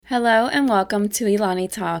Hello and welcome to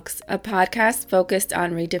Ilani Talks, a podcast focused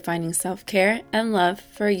on redefining self-care and love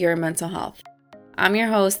for your mental health. I'm your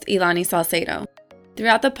host, Ilani Salcedo.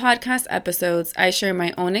 Throughout the podcast episodes, I share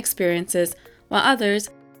my own experiences, while others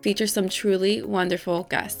feature some truly wonderful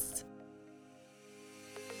guests.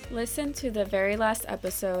 Listen to the very last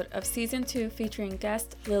episode of Season 2 featuring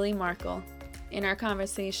guest Lily Markle. In our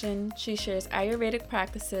conversation, she shares Ayurvedic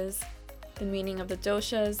practices, the meaning of the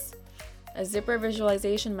doshas, a zipper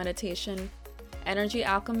visualization meditation, energy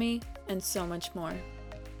alchemy, and so much more.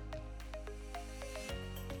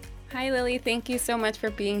 Hi Lily, thank you so much for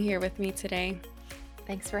being here with me today.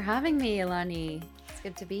 Thanks for having me, Ilani. It's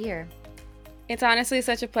good to be here. It's honestly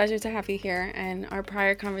such a pleasure to have you here, and our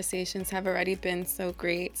prior conversations have already been so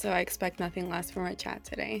great, so I expect nothing less from our chat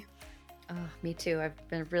today. Oh, me too.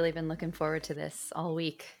 I've really been looking forward to this all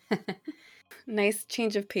week. Nice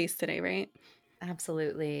change of pace today, right?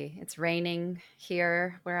 Absolutely. It's raining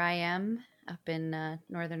here where I am, up in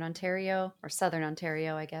Northern Ontario, or Southern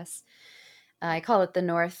Ontario, I guess. I call it the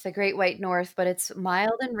North, the Great White North, but it's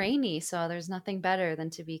mild and rainy, so there's nothing better than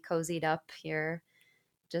to be cozied up here,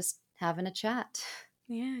 just having a chat.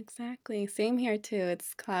 Yeah, exactly. Same here too.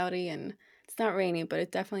 It's cloudy and it's not rainy, but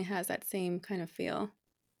it definitely has that same kind of feel.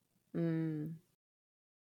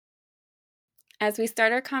 As we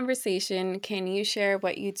start our conversation, can you share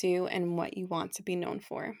what you do and what you want to be known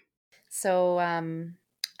for? So,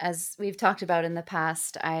 as we've talked about in the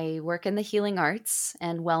past, I work in the healing arts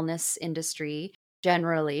and wellness industry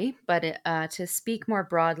generally, but to speak more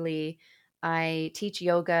broadly, I teach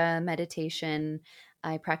yoga, meditation,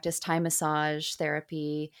 I practice Thai massage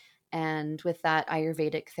therapy, and with that,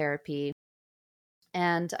 Ayurvedic therapy.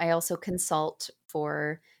 And I also consult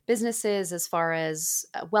for businesses as far as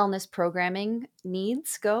wellness programming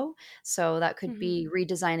needs go. So that could be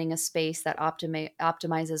redesigning a space that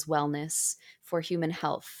optimizes wellness for human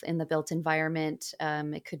health in the built environment.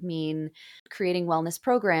 It could mean creating wellness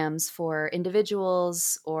programs for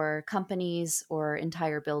individuals or companies or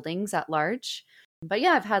entire buildings at large. But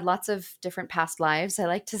yeah, I've had lots of different past lives, I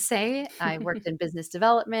like to say. I worked in business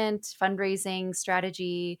development, fundraising,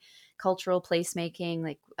 strategy, cultural placemaking,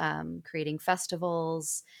 like creating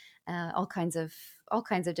festivals, all kinds of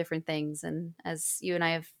different things. And as you and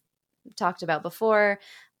I have talked about before,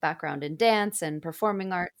 background in dance and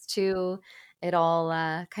performing arts too. It all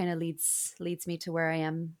kind of leads me to where I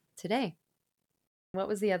am today. What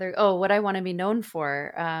was the other? Oh, what I want to be known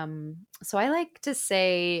for. So I like to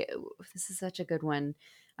say, this is such a good one.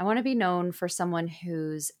 I want to be known for someone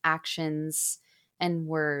whose actions and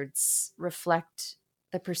words reflect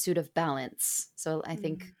the pursuit of balance. So I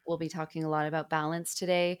think we'll be talking a lot about balance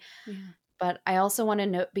today. Yeah. But I also want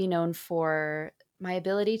to be known for my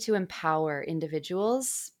ability to empower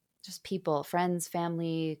individuals, just people, friends,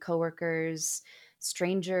 family, coworkers,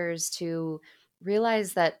 strangers, to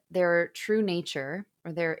realize that their true nature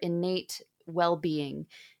or their innate well being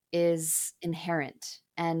is inherent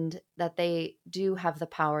and that they do have the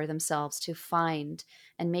power themselves to find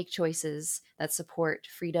and make choices that support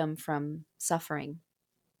freedom from suffering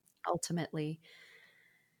ultimately.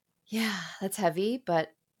 Yeah, that's heavy,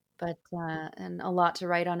 but and a lot to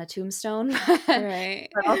write on a tombstone. Right.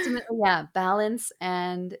 But ultimately, yeah, balance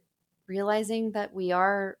and realizing that we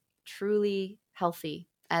are truly healthy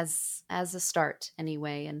as a start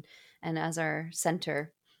anyway, and as our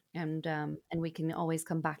center, and we can always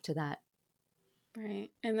come back to that.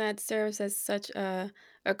 Right. And that serves as such a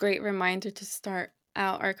great reminder to start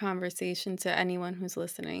out our conversation to anyone who's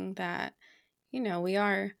listening that,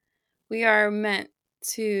 we are meant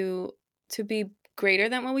to be greater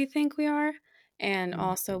than what we think we are. And Mm,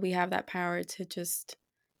 also we have that power to just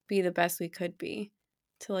be the best we could be,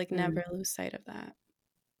 to mm, never lose sight of that.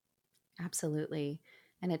 absolutely.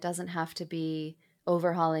 And it doesn't have to be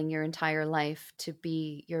overhauling your entire life to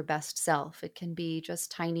be your best self. It can be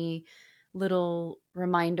just tiny little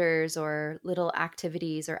reminders or little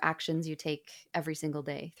activities or actions you take every single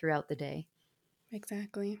day throughout the day.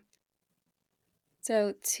 Exactly.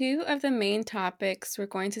 So, two of the main topics we're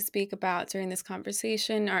going to speak about during this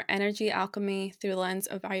conversation are energy alchemy through the lens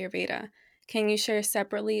of Ayurveda. Can you share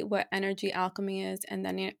separately what energy alchemy is and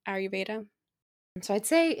then Ayurveda? So I'd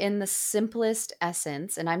say in the simplest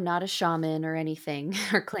essence, and I'm not a shaman or anything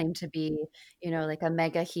or claim to be, like a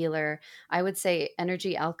mega healer. I would say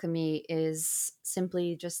energy alchemy is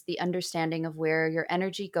simply just the understanding of where your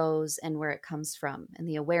energy goes and where it comes from and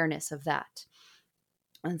the awareness of that.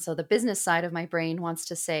 And so the business side of my brain wants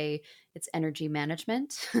to say it's energy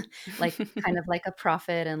management, like kind of like a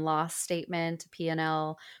profit and loss statement,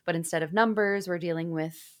 P&L, but instead of numbers, we're dealing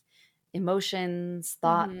with emotions, Hmm.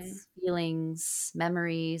 thoughts, feelings,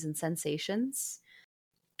 memories, and sensations.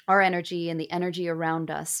 our energy and the energy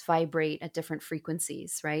around us vibrate at different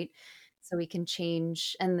frequencies, right? So we can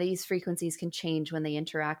change, and these frequencies can change when they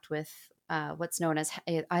interact with what's known as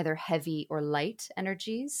either heavy or light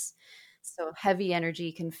energies. So heavy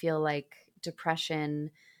energy can feel like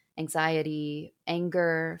depression, anxiety,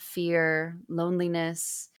 anger, fear,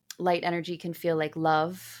 loneliness. Light energy can feel like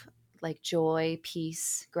love, like joy,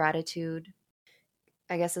 peace, gratitude.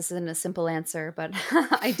 I guess this isn't a simple answer, but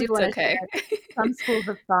I do It's want to okay. share some schools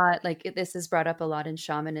of thought. Like this is brought up a lot in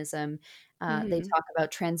shamanism. They Hmm. talk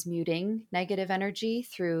about transmuting negative energy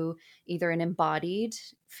through either an embodied,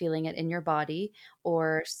 feeling it in your body,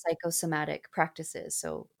 or psychosomatic practices.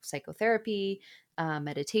 So psychotherapy,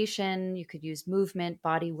 meditation. You could use movement,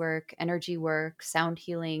 body work, energy work, sound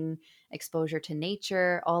healing, exposure to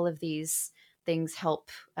nature. All of these things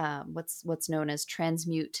help what's known as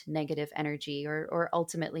transmute negative energy, or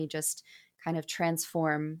ultimately just kind of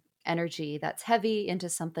transform energy that's heavy into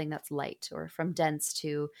something that's light, or from dense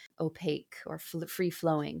to opaque or free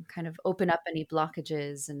flowing, kind of open up any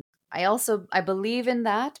blockages. And I believe in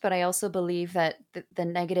that, but I also believe that the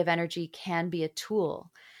negative energy can be a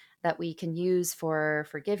tool that we can use for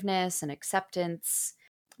forgiveness and acceptance,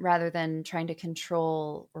 rather than trying to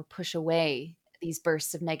control or push away these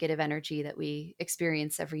bursts of negative energy that we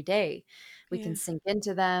experience every day. We can Yeah. sink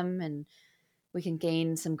into them, and we can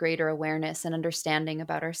gain some greater awareness and understanding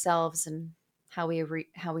about ourselves and how we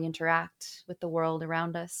interact with the world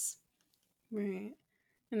around us. Right.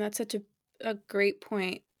 And that's such a great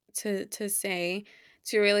point to say,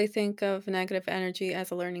 to really think of negative energy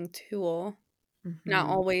as a learning tool, not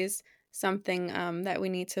Hmm. always something that we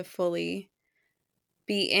need to fully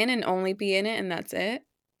be in and only be in it and that's it,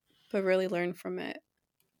 but really learn from it.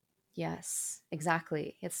 Yes,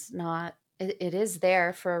 exactly. It's not. It is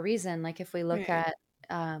there for a reason. Like if we look Right.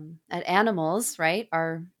 at animals, right?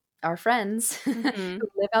 Our friends who Hmm.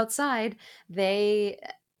 live outside, they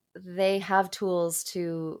they have tools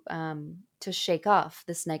to shake off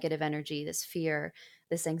this negative energy, this fear,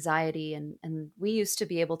 this anxiety, and we used to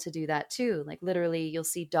be able to do that too. Like literally, you'll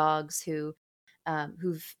see dogs who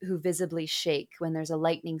visibly shake when there's a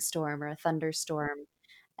lightning storm or a thunderstorm,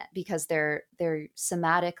 because they're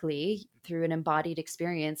somatically, through an embodied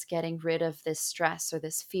experience, getting rid of this stress or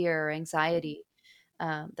this fear or anxiety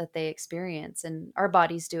that they experience. And our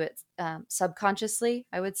bodies do it subconsciously,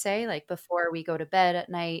 I would say. Like before we go to bed at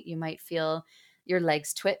night, you might feel your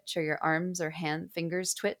legs twitch, or your arms or hand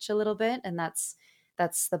fingers twitch a little bit, and that's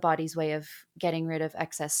the body's way of getting rid of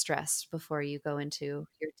excess stress before you go into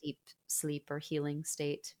your deep sleep or healing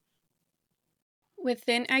state.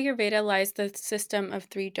 Within Ayurveda lies the system of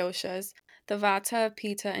three doshas, the Vata,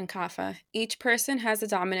 Pitta, and Kapha. Each person has a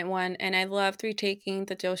dominant one, and I loved retaking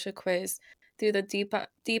the dosha quiz through the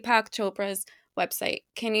Deepak Chopra's website.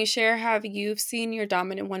 Can you share how you've seen your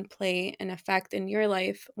dominant one play an effect in your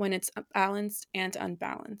life when it's balanced and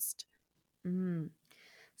unbalanced? Mm.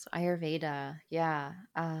 So Ayurveda, yeah.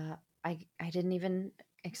 I didn't even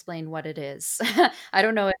explain what it is. I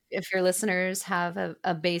don't know if your listeners have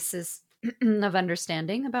a basis of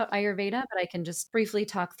understanding about Ayurveda, but I can just briefly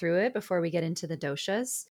talk through it before we get into the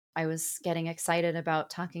doshas. I was getting excited about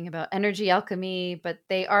talking about energy alchemy, but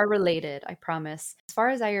they are related, I promise. As far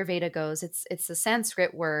as Ayurveda goes, it's a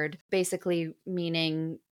Sanskrit word, basically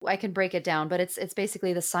meaning, I can break it down, but it's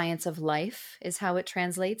basically the science of life is how it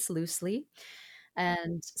translates loosely.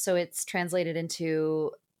 And so it's translated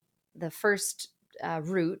into the first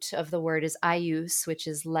root of the word is ayus, which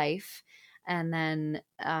is life, and then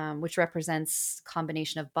which represents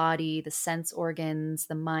combination of body, the sense organs,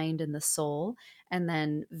 the mind, and the soul. And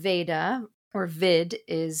then Veda or Vid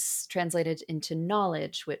is translated into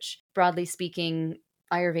knowledge, which broadly speaking,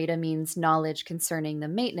 Ayurveda means knowledge concerning the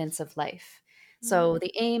maintenance of life. So Mm.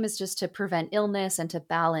 the aim is just to prevent illness and to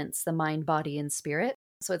balance the mind, body, and spirit.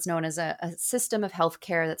 So it's known as a system of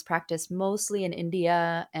healthcare that's practiced mostly in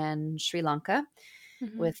India and Sri Lanka,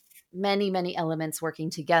 Mhm. with many, many elements working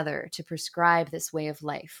together to prescribe this way of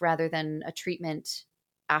life rather than a treatment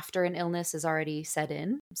after an illness is already set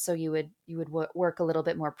in. So you would work a little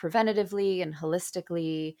bit more preventatively and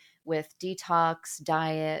holistically with detox,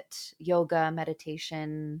 diet, yoga,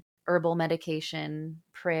 meditation, herbal medication,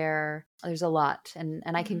 prayer. There's a lot, and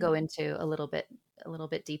I can Mhm. go into a little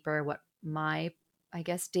bit deeper what my, I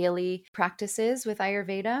guess, daily practices with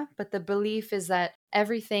Ayurveda. But the belief is that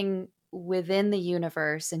everything within the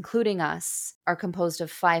universe, including us, are composed of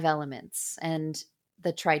five elements and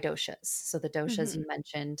the tridoshas. So the doshas Mhm. you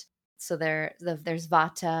mentioned. So there's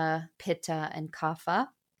Vata, Pitta, and Kapha,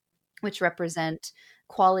 which represent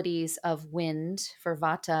qualities of wind. For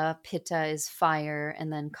Vata, Pitta is fire,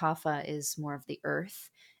 and then Kapha is more of the earth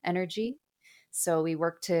energy. So we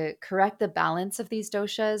work to correct the balance of these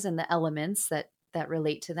doshas and the elements that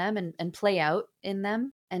relate to them, and play out in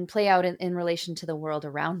them, and play out in relation to the world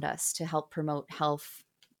around us to help promote health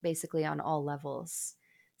basically on all levels.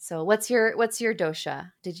 So what's your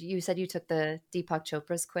dosha? You said you took the Deepak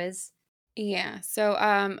Chopra's quiz? Yeah. So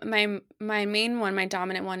my main one, my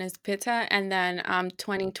dominant one is Pitta, and then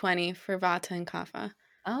 2020 for Vata and Kapha.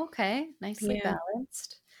 Oh, okay, nicely Yeah.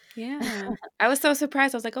 balanced. Yeah. I was so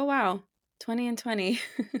surprised. I was like, "Oh wow, 20 and 20."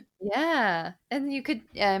 Yeah, and you could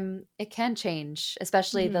it can change,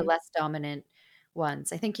 especially the Hmm. less dominant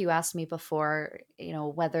ones. I think you asked me before,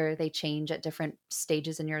 whether they change at different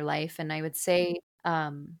stages in your life, and I would say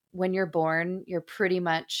when you're born, you're pretty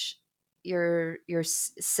much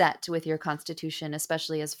set with your constitution,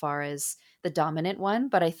 especially as far as the dominant one.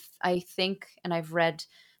 But I think, and I've read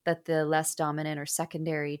that the less dominant or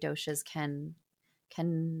secondary doshas can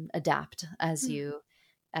adapt as you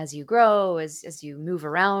grow, as you move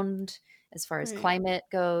around, as far as Right. climate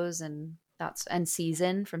goes, and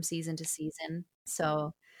season, from season to season.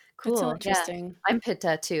 So That's so cool. Yeah. interesting. I'm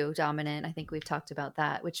Pitta too, dominant. I think we've talked about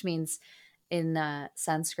that, which means in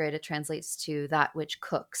Sanskrit it translates to that which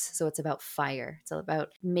cooks. So it's about fire. It's all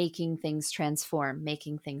about making things transform,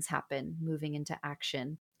 making things happen, moving into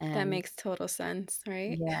action. That And makes total sense,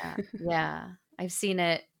 right? yeah, yeah. I've seen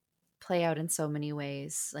it play out in so many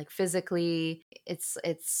ways. Like physically,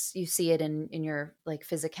 it's you see it in your like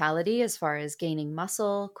physicality as far as gaining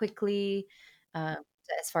muscle quickly. Uh,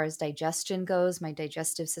 as far as digestion goes, my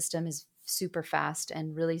digestive system is super fast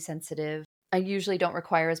and really sensitive. I usually don't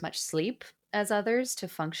require as much sleep as others to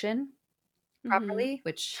function Hmm. properly,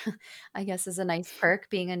 which I guess is a nice perk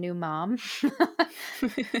being a new mom.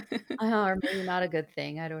 Or maybe not a good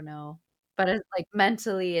thing, I don't know. But it's like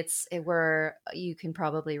mentally, we're you can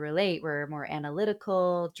probably relate, we're more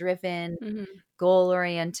analytical, driven, Hmm.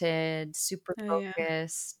 goal-oriented, super Oh yeah.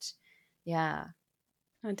 focused. Yeah.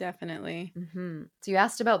 Oh, definitely. So you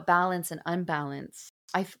asked about balance and unbalance.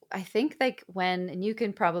 I think like and you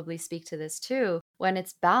can probably speak to this too, when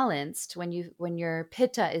it's balanced, when your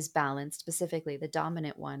pitta is balanced, specifically the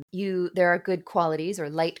dominant one, there are good qualities or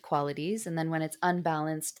light qualities, and then when it's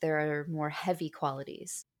unbalanced, there are more heavy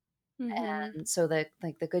qualities. Hmm. And so the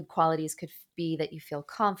good qualities could be that you feel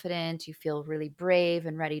confident, you feel really brave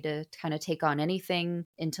and ready to kind of take on anything,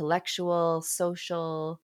 intellectual,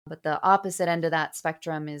 social. But the opposite end of that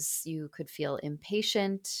spectrum is you could feel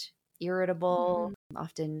impatient, irritable. Hmm.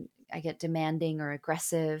 Often I get demanding or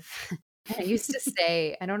aggressive. I used to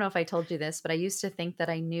say, I don't know if I told you this, but I used to think that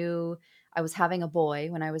I knew I was having a boy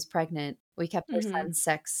when I was pregnant. We kept our Hmm. son's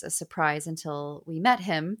sex a surprise until we met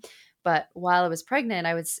him. But while I was pregnant,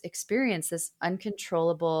 I would experience this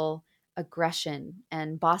uncontrollable aggression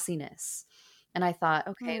and bossiness. And I thought,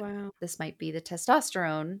 Oh okay, wow. this might be the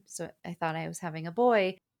testosterone. So I thought I was having a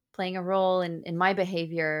boy playing a role in my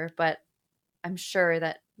behavior, but I'm sure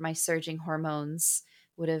that my surging hormones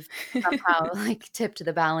would have somehow like tipped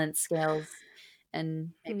the balance scales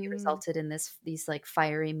and maybe Mm. resulted in these like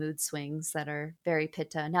fiery mood swings that are very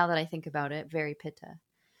pitta. Now that I think about it, very pitta.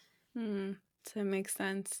 Mm. So it makes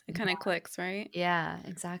sense. It kind of clicks, right? Yeah,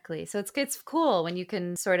 exactly. So it's cool when you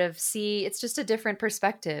can sort of see it's just a different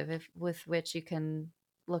perspective with which you can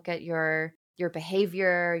look at your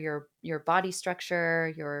behavior, your body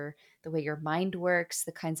structure, the way your mind works,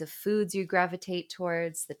 the kinds of foods you gravitate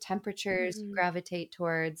towards, the temperatures you Hmm. gravitate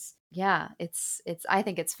towards. Yeah, it's I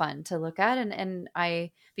think it's fun to look at, and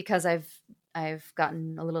I because I've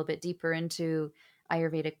gotten a little bit deeper into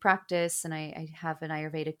Ayurvedic practice, and I have an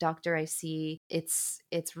Ayurvedic doctor I see. It's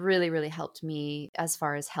really, really helped me as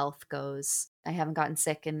far as health goes. I haven't gotten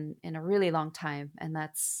sick in a really long time, and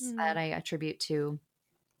that Mm. I attribute to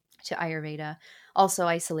Ayurveda. Also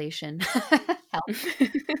isolation. Health.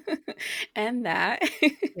 And that.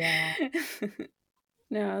 Yeah.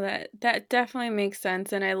 No, that definitely makes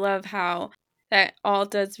sense, and I love how that all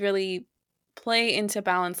does really play into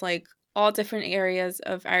balance, like, all different areas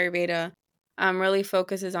of Ayurveda, really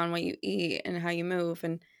focuses on what you eat and how you move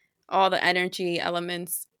and all the energy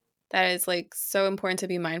elements that is, like, so important to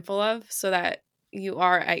be mindful of so that you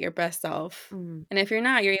are at your best self, Mm, and if you're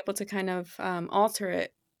not, you're able to kind of, alter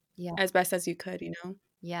it yeah. as best as you could, you know?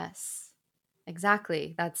 Yes.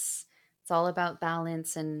 Exactly. It's all about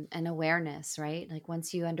balance and awareness, right? Like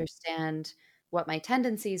once you understand what my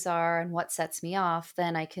tendencies are and what sets me off,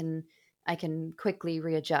 then I can quickly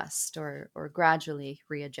readjust or gradually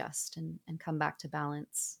readjust and come back to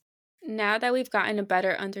balance. Now that we've gotten a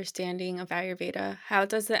better understanding of Ayurveda, how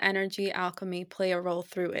does the energy alchemy play a role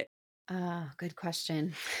through it? Ah, good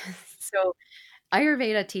question. So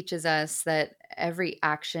Ayurveda teaches us that every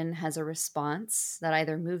action has a response that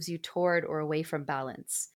either moves you toward or away from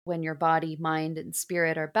balance. When your body, mind, and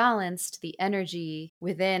spirit are balanced, the energy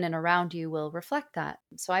within and around you will reflect that.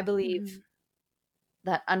 So I believe Mhm.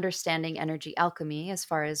 that understanding energy alchemy, as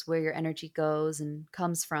far as where your energy goes and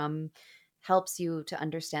comes from, helps you to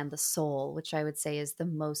understand the soul, which I would say is the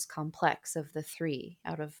most complex of the three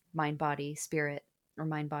out of mind, body, spirit, or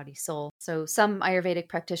mind, body, soul. So some Ayurvedic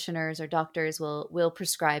practitioners or doctors will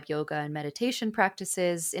prescribe yoga and meditation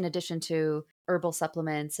practices in addition to herbal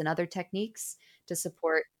supplements and other techniques to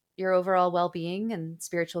support your overall well-being and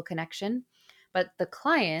spiritual connection. But the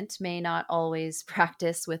client may not always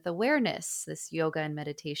practice with awareness, this yoga and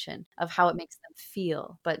meditation, of how it makes them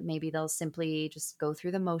feel. But maybe they'll simply just go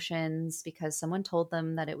through the motions because someone told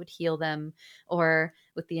them that it would heal them, or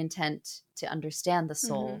with the intent to understand the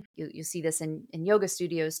soul. Mhm. You see this in yoga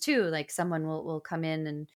studios too. Like someone will come in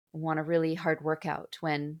and want a really hard workout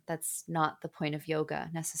when that's not the point of yoga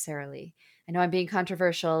necessarily. I know I'm being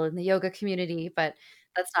controversial in the yoga community, but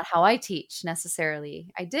that's not how I teach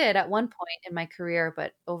necessarily. I did at one point in my career,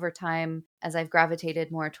 but over time, as I've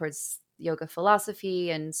gravitated more towards yoga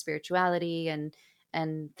philosophy and spirituality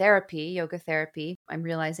and therapy, yoga therapy, I'm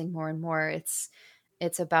realizing more and more it's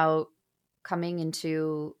about coming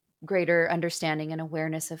into greater understanding and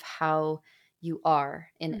awareness of how you are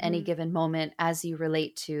in any Mhm. given moment as you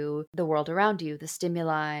relate to the world around you, the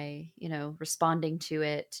stimuli, responding to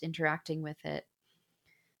it, interacting with it.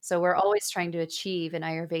 So we're always trying to achieve in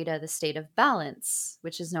Ayurveda the state of balance,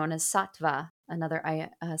 which is known as sattva, another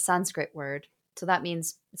Sanskrit word. So that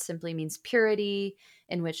means simply means purity,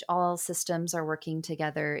 in which all systems are working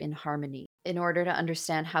together in harmony. In order to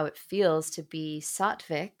understand how it feels to be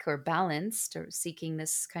sattvic or balanced or seeking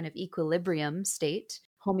this kind of equilibrium state,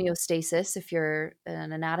 homeostasis, if you're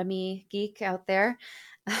an anatomy geek out there,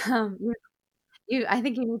 um, I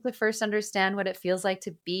think you need to first understand what it feels like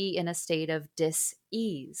to be in a state of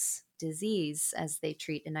dis-ease, disease, as they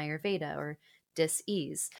treat in Ayurveda, or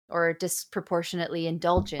dis-ease, or disproportionately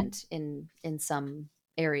indulgent in some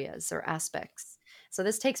areas or aspects. So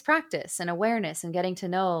this takes practice and awareness and getting to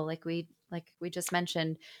know, like we just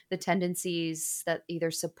mentioned, the tendencies that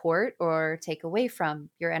either support or take away from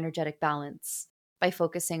your energetic balance by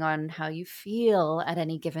focusing on how you feel at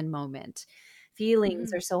any given moment.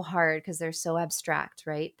 Feelings are Mhm. so hard because they're so abstract,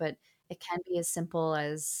 right? But it can be as simple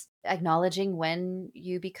as acknowledging when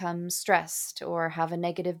you become stressed or have a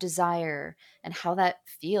negative desire and how that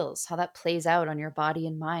feels, how that plays out on your body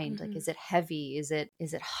and mind. Like, Mhm. is it heavy? Is it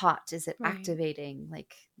hot? Is it Right. activating?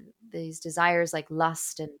 Like these desires like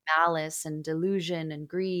lust and malice and delusion and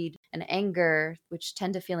greed and anger, which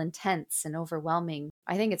tend to feel intense and overwhelming.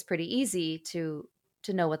 I think it's pretty easy to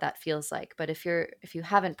know what that feels like. But if you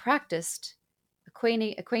haven't practiced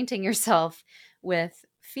acquainting yourself with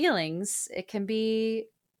feelings, it can be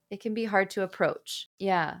hard to approach.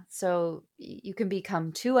 Yeah, so you can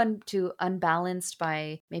become too unbalanced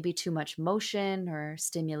by maybe too much motion or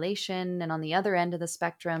stimulation, and on the other end of the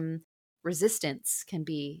spectrum, resistance can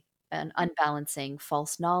be an unbalancing.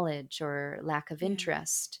 False knowledge or lack of Yeah.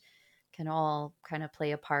 interest can all kind of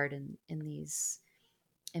play a part in these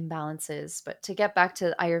imbalances. But to get back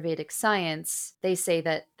to Ayurvedic science, they say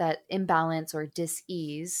that imbalance or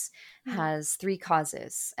dis-ease Yeah. has three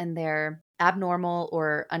causes, and they're abnormal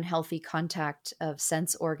or unhealthy contact of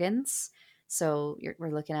sense organs. So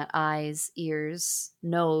we're looking at eyes, ears,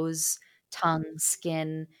 nose, tongue,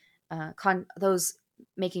 skin, those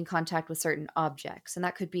making contact with certain objects. And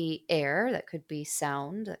that could be air, that could be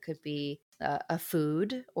sound, that could be a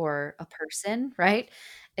food or a person, right?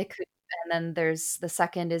 It could And then there's the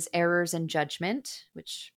second is errors in judgment,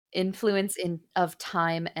 which influence in of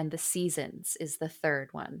time and the seasons is the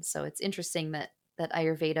third one. So it's interesting that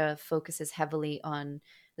Ayurveda focuses heavily on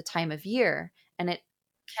the time of year, and it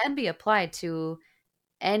can be applied to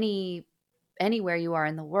any anywhere you are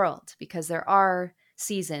in the world, because there are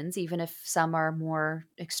seasons, even if some are more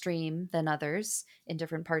extreme than others in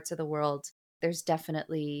different parts of the world. There's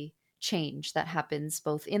definitely change that happens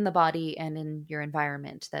both in the body and in your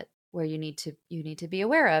environment, that where you need to be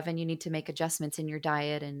aware of, and you need to make adjustments in your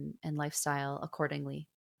diet and lifestyle accordingly.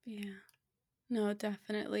 Yeah. No,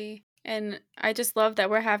 definitely. And I just love that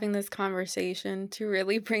we're having this conversation to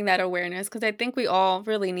really bring that awareness, because I think we all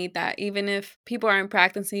really need that, even if people aren't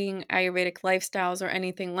practicing Ayurvedic lifestyles or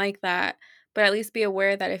anything like that. But at least be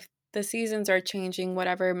aware that if the seasons are changing,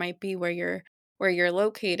 whatever it might be where you're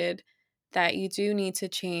located, that you do need to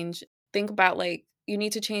change. Think about, like, you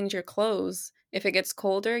need to change your clothes. If it gets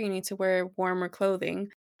colder, you need to wear warmer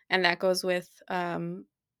clothing. And that goes with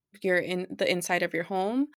you're in the inside of your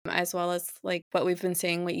home, as well as like what we've been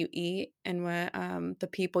saying, what you eat and what the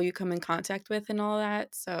people you come in contact with and all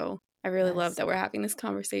that. So I really love Yes. that we're having this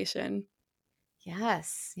conversation.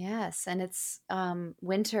 Yes, yes. And it's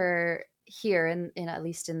winter here in at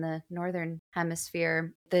least in the northern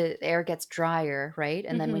hemisphere, the air gets drier, right?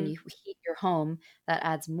 And then when Mm-hmm. you heat your home, that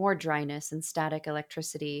adds more dryness and static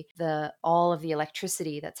electricity. The all of the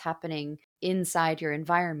electricity that's happening inside your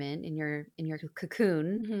environment in your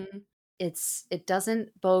cocoon, Mm-hmm. it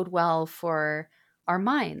doesn't bode well for our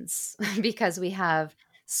minds because we have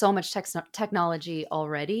so much technology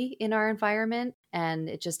already in our environment, and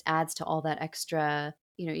it just adds to all that extra.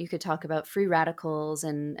 You could talk about free radicals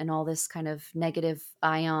and all this kind of negative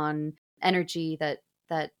ion energy that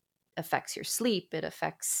affects your sleep, it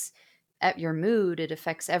affects your mood, it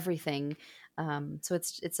affects everything. So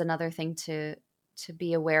it's another thing to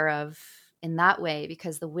be aware of in that way,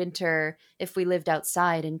 because the winter, if we lived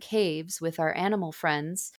outside in caves with our animal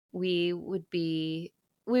friends, we would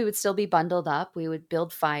still be bundled up, we would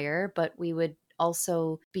build fire, but we would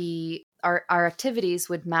also be our activities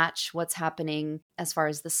would match what's happening as far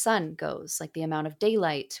as the sun goes, like the amount of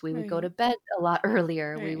daylight. We would go Right. to bed a lot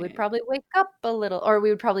earlier, we would Right. probably wake up a little, or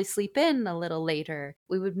we would probably sleep in a little later,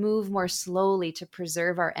 we would move more slowly to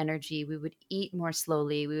preserve our energy, we would eat more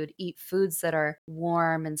slowly, we would eat foods that are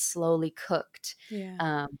warm and slowly cooked, Yeah.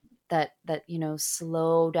 um, that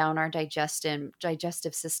slow down our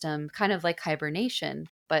digestive system, kind of like hibernation.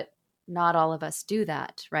 But not all of us do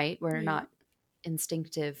that, right? We're Right. not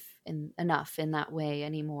instinctive enough in that way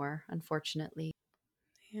anymore, unfortunately.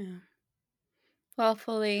 Yeah. Well, But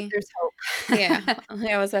fully. there's Yeah. hope.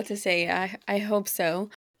 I was about to say, I hope so.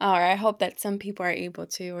 Or I hope that some people are able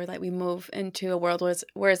to, or that we move into a world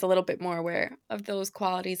where it's a little bit more aware of those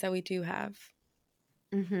qualities that we do have.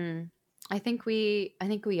 Hmm. I think we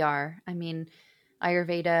are. I mean,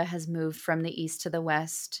 Ayurveda has moved from the east to the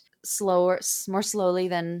west more slowly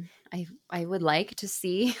than I would like to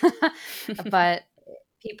see. But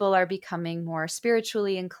people are becoming more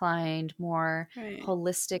spiritually inclined, more Right.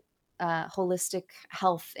 holistic holistic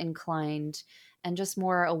health inclined, and just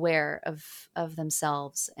more aware of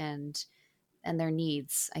themselves and their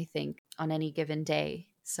needs, I think, on any given day.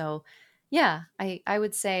 So yeah, I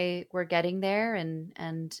would say we're getting there,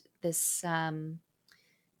 and this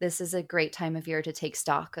is a great time of year to take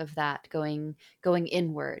stock of that, going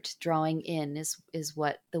inward, drawing in is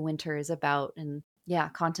what the winter is about. And yeah,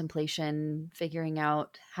 contemplation, figuring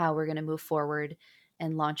out how we're going to move forward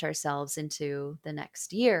and launch ourselves into the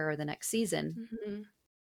next year or the next season. Mhm.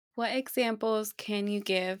 What examples can you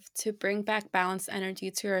give to bring back balanced energy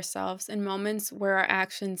to ourselves in moments where our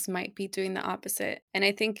actions might be doing the opposite? And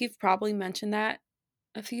I think you've probably mentioned that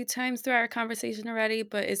a few times throughout our conversation already,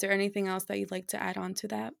 but is there anything else that you'd like to add on to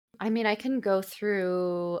that? I mean, I can go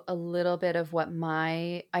through a little bit of what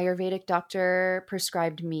my Ayurvedic doctor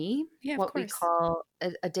prescribed me, Yeah, of what we course. call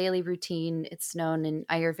a daily routine. It's known in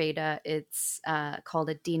Ayurveda, it's called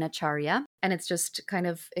a dinacharya. And it's just kind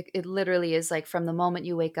of, it literally is like from the moment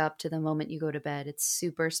you wake up to the moment you go to bed. It's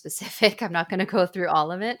super specific. I'm not going to go through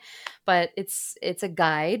all of it, but it's a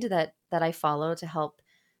guide that I follow to help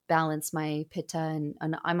balance my pitta, and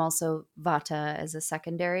I'm also vata as a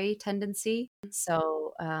secondary tendency.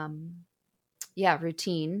 So yeah,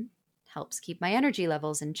 routine helps keep my energy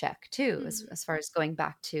levels in check too, Mhm. as far as going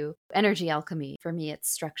back to energy alchemy. For me, it's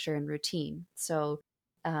structure and routine. So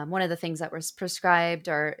one of the things that was prescribed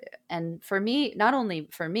are, and for me, not only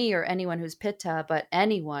for me or anyone who's pitta, but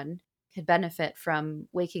anyone could benefit from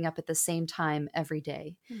waking up at the same time every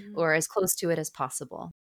day Mhm. or as close to it as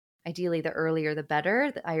possible. Ideally, the earlier the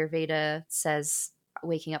better. The Ayurveda says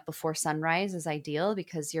waking up before sunrise is ideal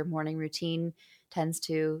because your morning routine tends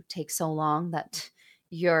to take so long that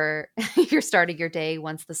you're you're starting your day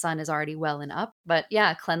once the sun is already well and up. But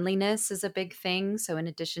yeah, cleanliness is a big thing. So in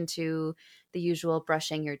addition to the usual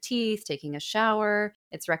brushing your teeth, taking a shower,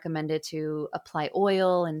 it's recommended to apply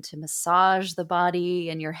oil and to massage the body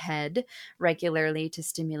and your head regularly to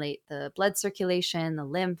stimulate the blood circulation, the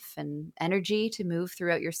lymph and energy to move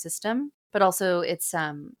throughout your system. But also it's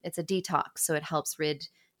a detox, so it helps rid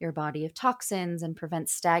your body of toxins and prevent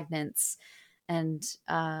stagnants. And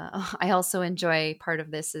I also enjoy, part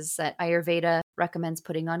of this is that Ayurveda recommends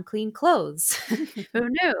putting on clean clothes. Who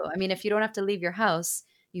knew? I mean, if you don't have to leave your house,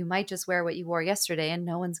 you might just wear what you wore yesterday and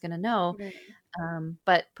no one's going to know. Right.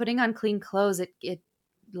 But putting on clean clothes, it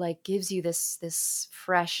like gives you this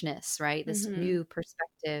freshness, right? This Mhm. new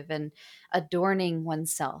perspective, and adorning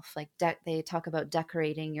oneself. Like they talk about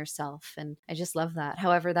decorating yourself, and I just love that.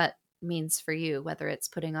 However, means for you, whether it's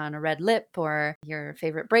putting on a red lip or your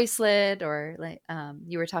favorite bracelet, or like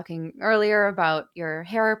you were talking earlier about your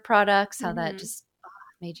hair products, how that Mm-hmm. just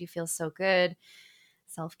made you feel so good.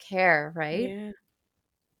 Self-care, right? Yeah.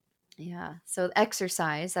 Yeah. So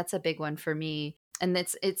exercise, that's a big one for me. And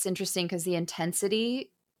it's interesting because the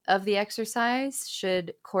intensity of the exercise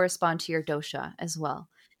should correspond to your dosha as well.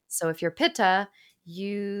 So if you're pitta,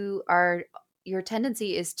 your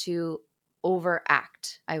tendency is to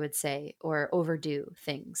overact, I would say, or overdo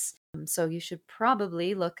things. So you should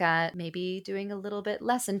probably look at maybe doing a little bit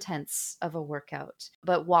less intense of a workout.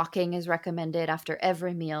 But walking is recommended after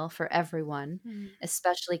every meal for everyone, Mm.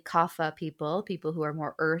 especially kapha people who are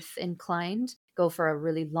more earth inclined. Go for a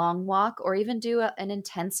really long walk, or even do an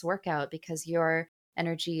intense workout, because your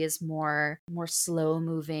energy is more slow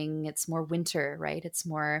moving. It's more winter, right? It's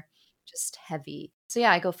more just heavy. So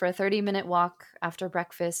yeah, I go for a 30-minute walk after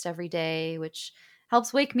breakfast every day, which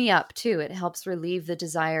helps wake me up too. It helps relieve the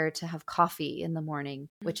desire to have coffee in the morning,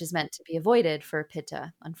 which is meant to be avoided for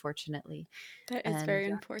pitta, unfortunately. That is And very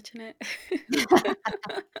unfortunate.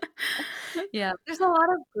 yeah, there's a lot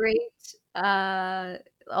of great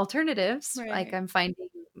alternatives. Like Right. I'm finding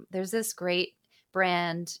there's this great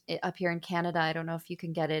brand up here in Canada. I don't know if you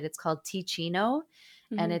can get it. It's called Ticino,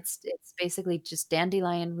 and Hmm. it's basically just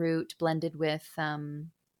dandelion root blended with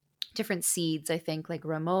different seeds, I think, like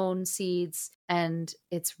Ramon seeds, and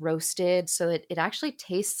it's roasted. So it actually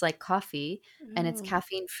tastes like coffee, and it's Oh,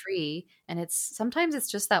 caffeine free. And sometimes it's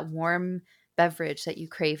just that warm beverage that you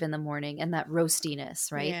crave in the morning, and that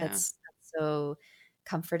roastiness, right? yeah. That's so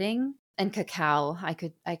comforting. And cacao, I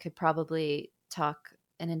could probably talk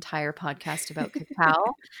an entire podcast about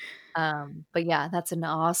cacao. But yeah, that's an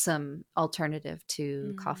awesome alternative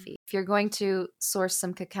to Mm. coffee. If you're going to source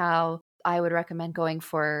some cacao, I would recommend going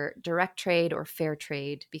for direct trade or fair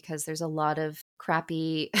trade, because there's a lot of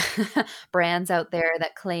crappy brands out there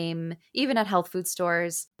that claim, even at health food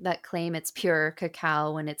stores, that claim it's pure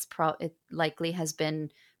cacao when it likely has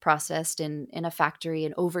been processed in a factory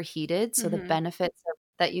and overheated. So the Hmm. benefits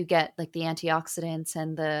that you get, like the antioxidants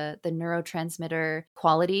and the neurotransmitter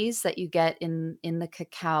qualities that you get in the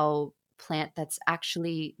cacao plant, that's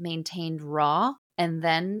actually maintained raw and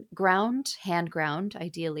then ground, hand ground,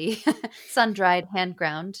 ideally, sun dried, hand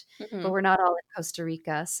ground. But Hmm. we're not all in Costa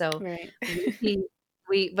Rica, so Right. we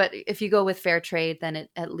but if you go with fair trade, then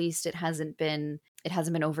at least it hasn't been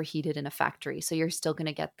overheated in a factory, so you're still going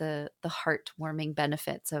to get the heartwarming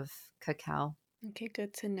benefits of cacao. Okay,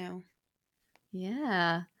 good to know.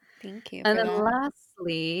 Yeah. Thank you And for then that.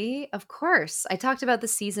 lastly, of course, I talked about the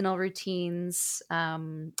seasonal routines,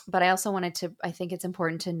 but I also I think it's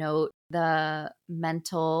important to note the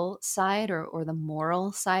mental side, or the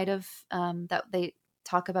moral side of that they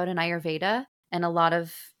talk about in Ayurveda. And a lot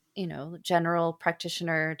of, general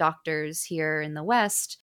practitioner doctors here in the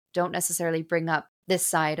West don't necessarily bring up this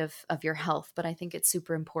side of your health, but I think it's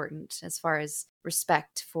super important as far as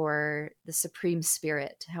respect for the supreme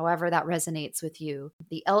spirit, however that resonates with you,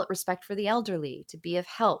 respect for the elderly, to be of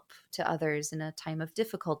help to others in a time of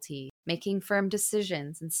difficulty, making firm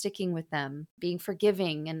decisions and sticking with them, being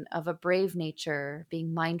forgiving and of a brave nature,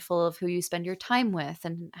 being mindful of who you spend your time with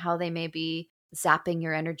and how they may be zapping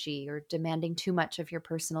your energy or demanding too much of your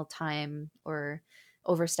personal time, or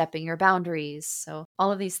overstepping your boundaries. So,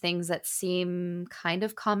 all of these things that seem kind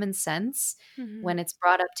of common sense, Hmm. when it's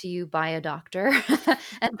brought up to you by a doctor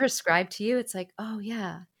and prescribed to you, it's like, oh,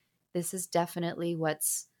 yeah, this is definitely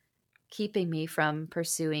what's keeping me from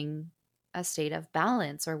pursuing a state of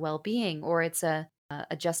balance or well being, or it's a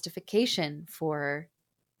justification for,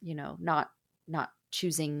 not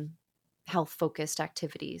choosing health focused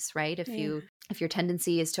activities, right? Yeah. If your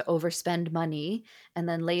tendency is to overspend money and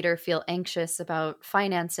then later feel anxious about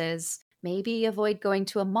finances, maybe avoid going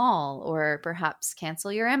to a mall, or perhaps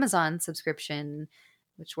cancel your Amazon subscription,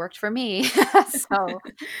 which worked for me. So,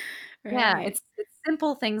 yeah, Right. it's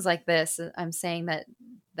simple things like this. I'm saying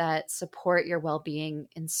that support your well-being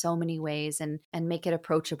in so many ways, and make it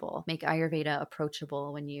approachable, make Ayurveda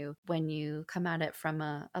approachable when you come at it from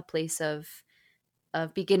a place of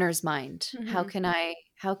beginner's mind. How Hmm. can I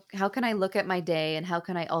how can I look at my day, and how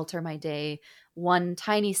can I alter my day one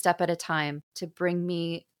tiny step at a time to bring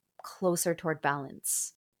me closer toward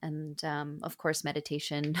balance? And of course,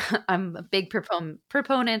 meditation. I'm a big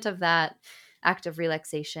proponent of that. Active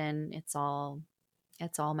relaxation. It's all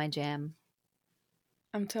my jam.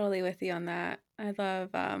 I'm totally with you on that. I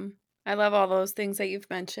love all those things that you've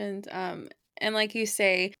mentioned. And like you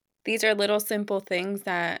say, these are little simple things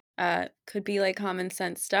that could be like common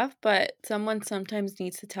sense stuff, but someone sometimes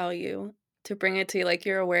needs to tell you. to bring it to like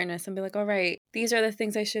your awareness and be like, all right, these are the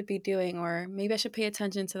things I should be doing, or maybe I should pay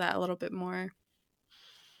attention to that a little bit more.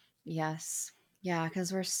 Yes. Yeah,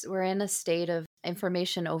 because we're in a state of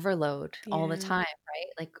information overload all the Yeah. time,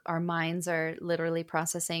 right? Like our minds are literally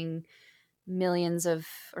processing millions of,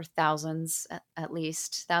 or thousands at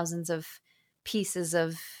least, thousands of pieces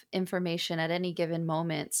of information at any given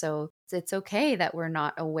moment. So it's okay that we're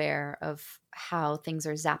not aware of how things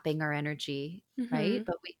are zapping our energy, right? Mm-hmm.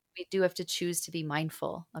 But we do have to choose to be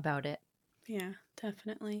mindful about it. Yeah,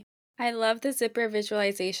 definitely. I love the zipper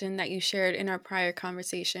visualization that you shared in our prior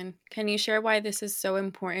conversation. Can you share why this is so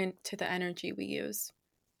important to the energy we use?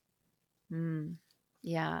 Mm.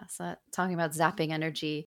 Yeah. So talking about zapping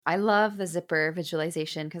energy, I love the zipper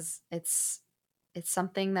visualization because it's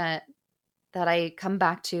something that I come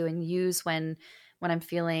back to and use when I'm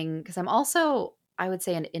feeling, because I'm also, I would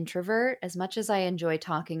say, an introvert. As much as I enjoy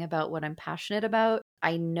talking about what I'm passionate about,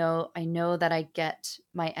 I know that I get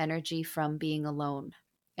my energy from being alone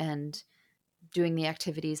and doing the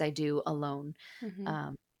activities I do alone. Mm-hmm.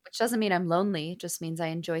 Um, which doesn't mean I'm lonely, it just means I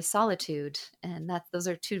enjoy solitude. And that those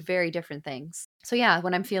are two very different things. So yeah,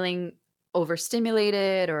 when I'm feeling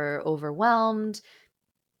overstimulated or overwhelmed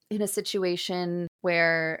in a situation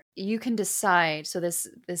where you can decide, so this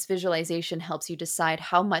visualization helps you decide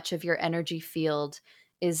how much of your energy field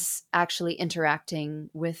is actually interacting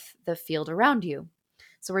with the field around you.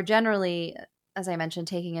 So we're generally, as I mentioned,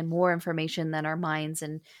 taking in more information than our minds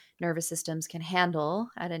and nervous systems can handle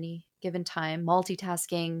at any given time,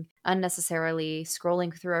 multitasking, unnecessarily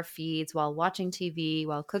scrolling through our feeds while watching TV,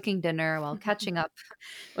 while cooking dinner, while catching up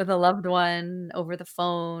with a loved one over the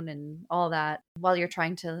phone and all that, while you're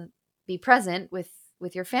trying to be present with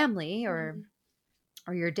your family or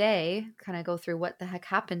your day, kind of go through what the heck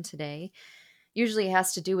happened today. Usually it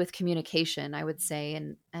has to do with communication, I would say,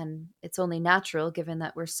 and it's only natural given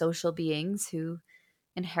that we're social beings who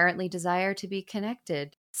inherently desire to be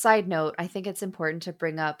connected. Side note, I think it's important to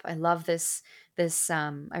bring up, I love this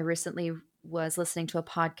I recently was listening to a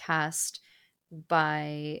podcast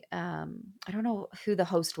by I don't know who the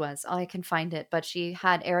host was. I can find it, but she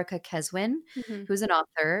had Erica Keswin, Mm-hmm. who's an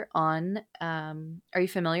author on are you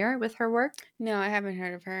familiar with her work? No, I haven't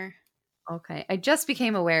heard of her. Okay. I just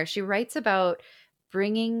became aware. She writes about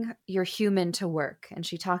bringing your human to work. And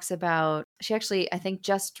she talks about, she actually, I think,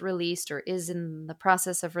 just released or is in the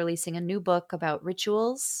process of releasing a new book about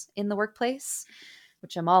rituals in the workplace,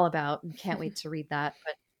 which I'm all about and can't wait to read that.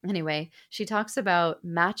 But anyway, she talks about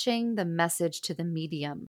matching the message to the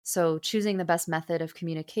medium. So choosing the best method of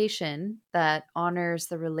communication that honors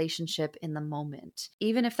the relationship in the moment,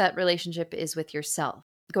 even if that relationship is with yourself.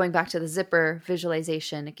 Going back to the zipper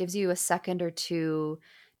visualization, it gives you a second or two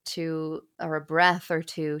to, or a breath or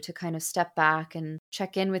two, to kind of step back and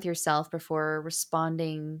check in with yourself before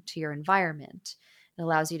responding to your environment. It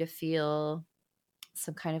allows you to feel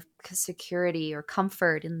some kind of security or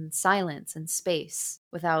comfort in silence and space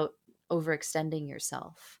without overextending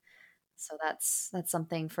yourself. So that's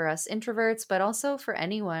something for us introverts, but also for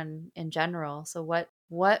anyone in general. So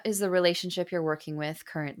what is the relationship you're working with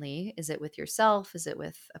currently? Is it with yourself? Is it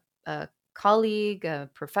with a colleague, a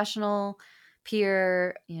professional,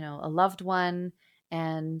 peer, a loved one?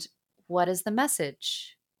 And what is the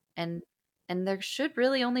message? And and there should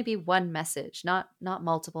really only be one message, not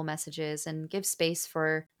multiple messages, and give space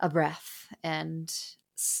for a breath and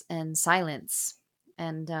silence.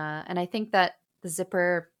 And I think that the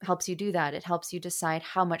zipper helps you do that. It helps you decide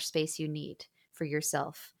how much space you need for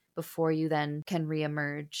yourself before you then can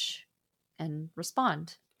reemerge and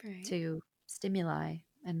respond Right. to stimuli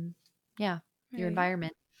and, yeah, your Right.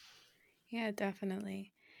 environment. Yeah,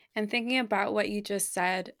 definitely. And thinking about what you just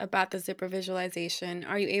said about the zipper visualization,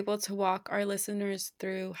 are you able to walk our listeners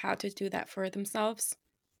through how to do that for themselves?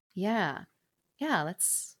 Yeah. Yeah,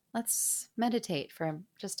 let's meditate for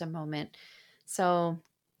just a moment. So,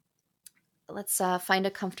 let's find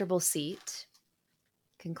a comfortable seat.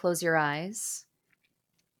 You can close your eyes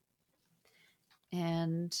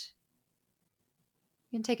and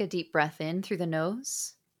you can take a deep breath in through the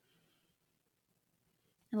nose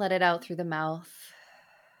and let it out through the mouth.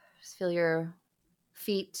 Just feel your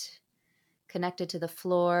feet connected to the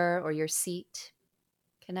floor or your seat,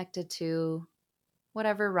 connected to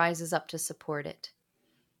whatever rises up to support it.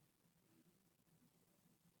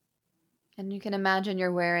 And you can imagine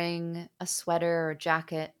you're wearing a sweater or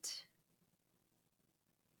jacket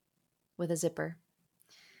with a zipper.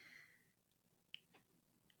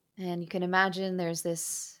 And you can imagine there's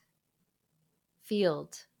this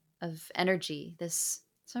field of energy, this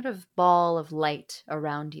sort of ball of light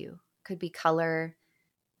around you. It could be color,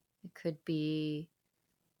 it could be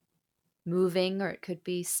moving, or it could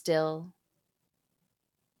be still.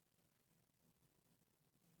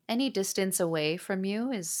 Any distance away from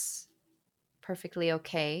you is perfectly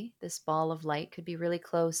okay. This ball of light could be really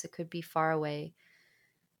close, it could be far away.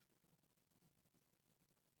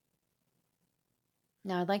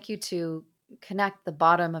 Now, I'd like you to connect the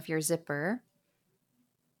bottom of your zipper.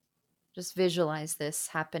 Just visualize this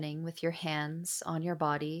happening with your hands on your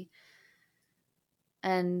body.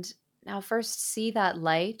 And now first see that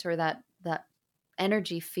light or that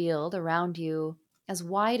energy field around you as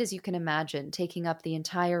wide as you can imagine, taking up the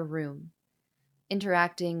entire room,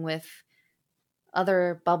 interacting with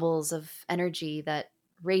other bubbles of energy that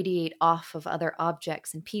radiate off of other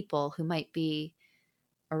objects and people who might be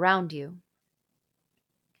around you.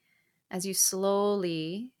 As you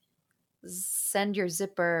slowly send your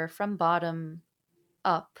zipper from bottom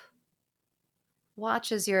up,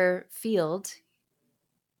 watch as your field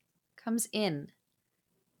comes in.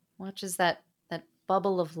 Watch as that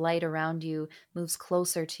bubble of light around you moves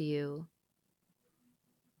closer to you.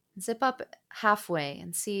 Zip up halfway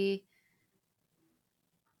and see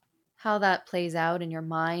how that plays out in your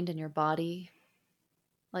mind and your body.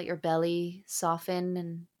 Let your belly soften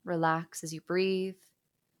and relax as you breathe.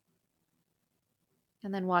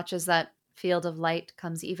 And then watch as that field of light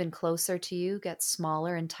comes even closer to you, gets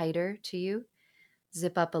smaller and tighter to you.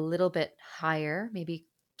 Zip up a little bit higher, maybe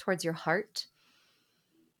towards your heart.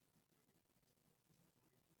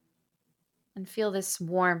 And feel this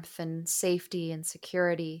warmth and safety and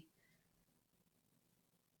security.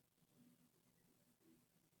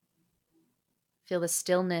 Feel the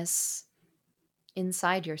stillness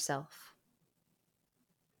inside yourself.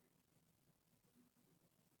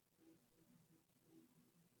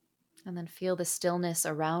 And then feel the stillness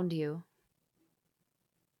around you.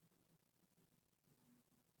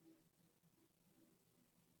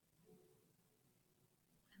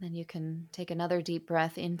 And then you can take another deep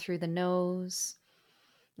breath in through the nose.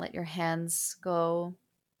 Let your hands go.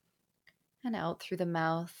 And out through the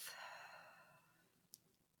mouth.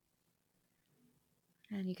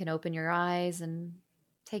 And you can open your eyes and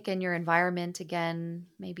take in your environment again.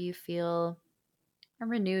 Maybe you feel a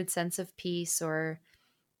renewed sense of peace or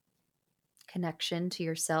connection to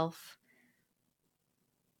yourself.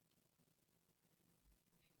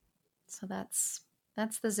 So that's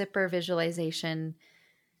the zipper visualization.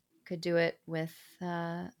 Could do it with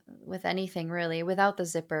anything really, without the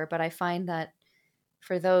zipper. But I find that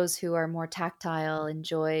for those who are more tactile,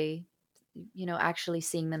 enjoy, actually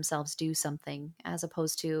seeing themselves do something, as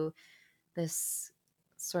opposed to this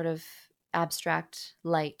sort of abstract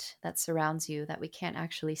light that surrounds you that we can't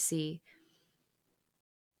actually see.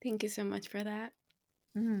 Thank you so much for that.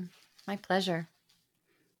 My pleasure.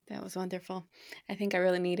 That was wonderful. I think I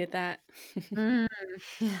really needed that. Yeah,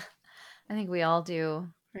 I think we all do.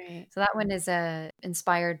 Right. So that one is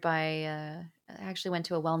inspired by, I actually went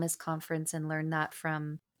to a wellness conference and learned that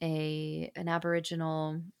from an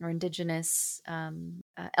Aboriginal or Indigenous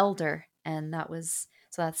elder. And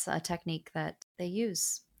that's a technique that they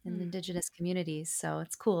use in Indigenous communities. So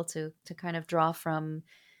it's cool to kind of draw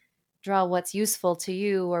what's useful to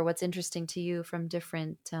you or what's interesting to you from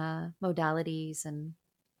different modalities and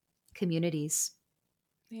communities.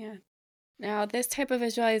 Yeah. Now, this type of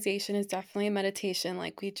visualization is definitely a meditation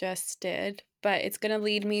like we just did, but it's going to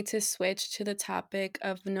lead me to switch to the topic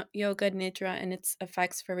of yoga nidra and its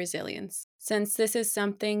effects for resilience. Since this is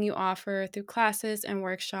something you offer through classes and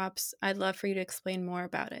workshops, I'd love for you to explain more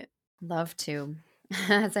about it. Love to.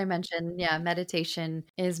 As I mentioned, yeah, meditation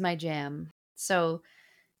is my jam. So,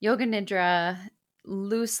 yoga nidra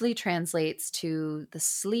loosely translates to the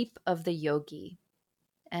sleep of the yogi.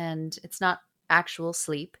 And it's not actual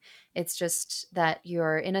sleep, it's just that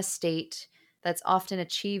you're in a state that's often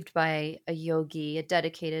achieved by a yogi, a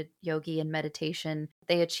dedicated yogi in meditation.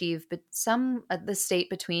 They achieve the state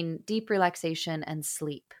between deep relaxation and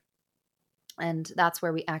sleep. And that's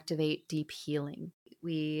where we activate deep healing.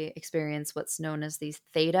 We experience what's known as these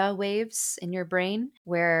theta waves in your brain,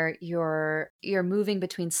 where you're moving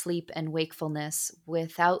between sleep and wakefulness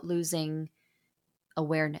without losing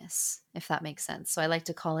awareness, if that makes sense. So I like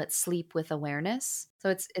to call it sleep with awareness. So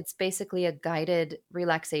it's basically a guided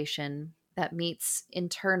relaxation that meets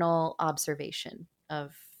internal observation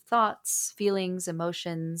of thoughts, feelings,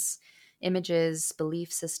 emotions, images,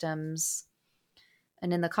 belief systems.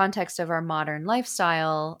 And in the context of our modern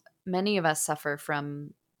lifestyle, many of us suffer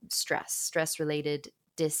from stress related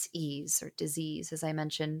dis-ease or disease, as I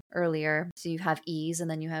mentioned earlier. So you have ease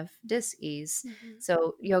and then you have dis-ease.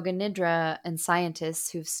 So yoga nidra and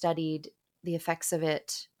scientists who've studied the effects of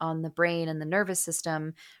it on the brain and the nervous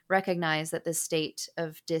system recognize that this state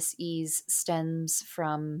of dis-ease stems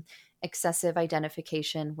from excessive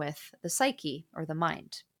identification with the psyche or the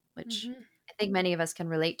mind, which I think many of us can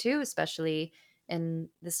relate to, especially in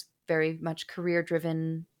this very much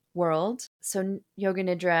career-driven world. So Yoga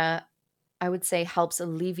Nidra, I would say, helps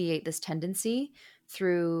alleviate this tendency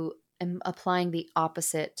through applying the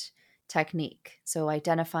opposite technique. So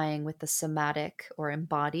identifying with the somatic or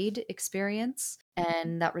embodied experience.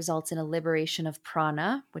 And that results in a liberation of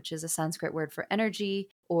prana, which is a Sanskrit word for energy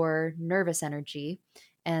or nervous energy.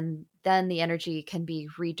 And then the energy can be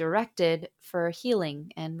redirected for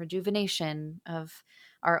healing and rejuvenation of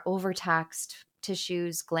our overtaxed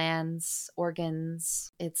tissues, glands,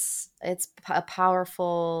 organs. It's a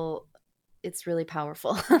powerful, it's really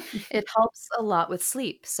powerful. It helps a lot with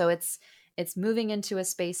sleep. So it's moving into a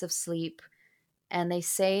space of sleep, and they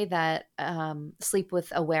say that sleep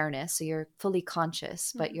with awareness, so you're fully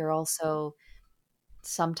conscious, but you're also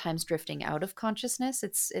sometimes drifting out of consciousness.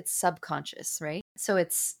 It's subconscious, right? So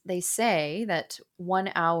it's, they say that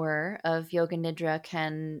 1 hour of yoga nidra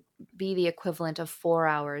can be the equivalent of 4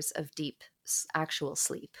 hours of deep actual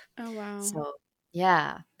sleep. Oh, wow. So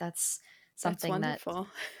yeah, that's That's something that, wonderful.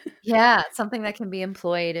 yeah, it's something that can be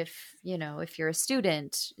employed if, if you're a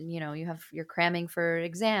student, you're cramming for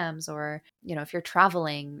exams, or, if you're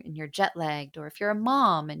traveling and you're jet lagged, or if you're a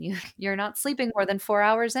mom and you're not sleeping more than 4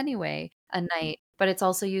 hours anyway a night. But it's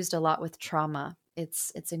also used a lot with trauma.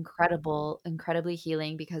 It's incredibly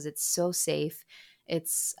healing because it's so safe.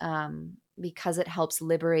 It's because it helps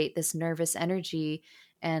liberate this nervous energy,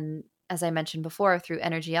 and as I mentioned before, through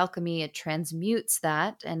energy alchemy, it transmutes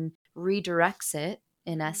that and redirects it,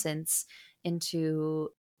 in essence, into,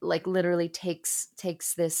 like, literally takes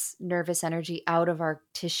this nervous energy out of our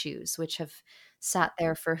tissues, which have sat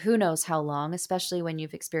there for who knows how long, especially when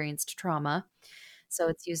you've experienced trauma. So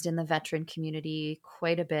it's used in the veteran community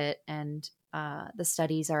quite a bit, and the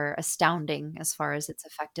studies are astounding as far as its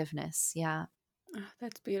effectiveness. Yeah. Oh,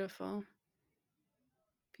 that's beautiful.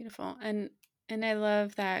 Beautiful. And I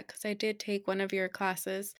love that because I did take one of your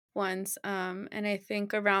classes once. And I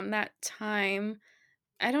think around that time,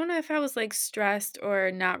 I don't know if I was like stressed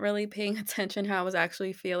or not really paying attention how I was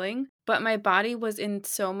actually feeling, but my body was in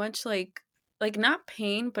so much like not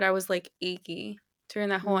pain, but I was like achy during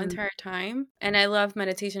that whole Mm, entire time. And I love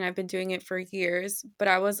meditation. I've been doing it for years, but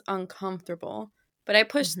I was uncomfortable. But I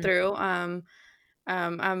pushed mhm. through.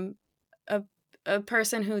 I'm a a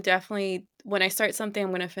person who definitely, when I start something, I'm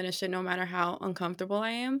going to finish it no matter how uncomfortable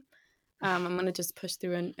I am. I'm going to just push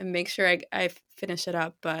through and make sure I finish it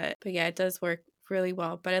up. But yeah, it does work really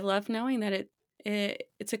well. But I love knowing that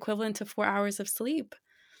it's equivalent to 4 hours of sleep.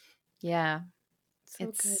 Yeah. So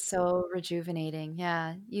It's good. so rejuvenating.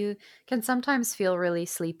 Yeah. You can sometimes feel really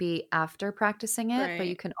sleepy after practicing it, but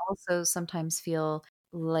you Right. can also sometimes feel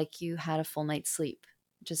like you had a full night's sleep,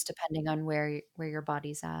 just depending on where your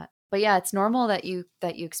body's at. But yeah, it's normal that you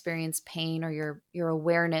experience pain, or your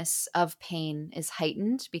awareness of pain is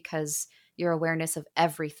heightened because your awareness of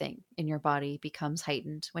everything in your body becomes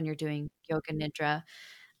heightened when you're doing yoga nidra.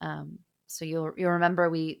 So you'll remember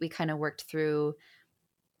we kind of worked through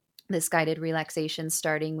this guided relaxation,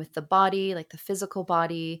 starting with the body, like the physical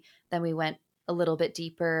body. Then we went a little bit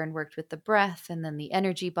deeper and worked with the breath, and then the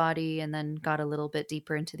energy body, and then got a little bit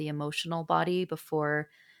deeper into the emotional body before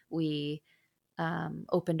we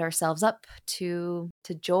opened ourselves up to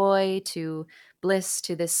joy, to bliss,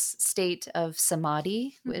 to this state of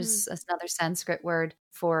samadhi, which Hmm. is another Sanskrit word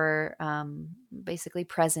for basically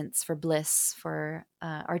presence, for bliss, for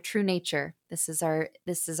our true nature. This is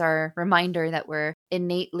our reminder that we're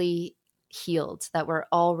innately healed, that we're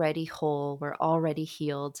already whole, we're already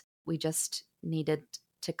healed. We just needed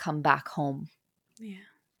to come back home. Yeah,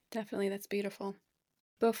 definitely. That's beautiful.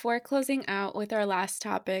 Before closing out with our last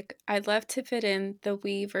topic, I'd love to fit in the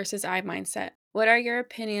we versus I mindset. What are your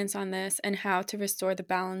opinions on this and how to restore the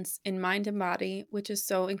balance in mind and body, which is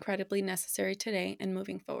so incredibly necessary today and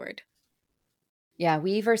moving forward? Yeah,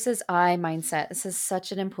 we versus I mindset. This is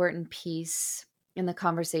such an important piece in the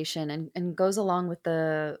conversation, and goes along with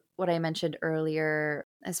the what I mentioned earlier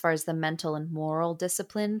as far as the mental and moral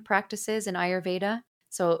discipline practices in Ayurveda.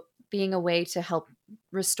 So being a way to help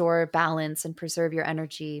restore balance and preserve your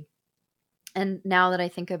energy. And now that I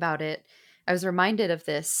think about it, I was reminded of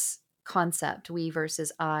this concept, we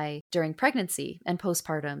versus I, during pregnancy and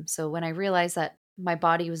postpartum. So when I realized that my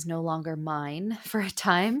body was no longer mine for a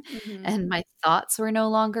time, Hmm. and my thoughts were no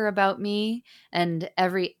longer about me, and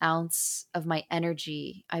every ounce of my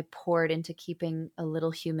energy I poured into keeping a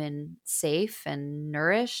little human safe and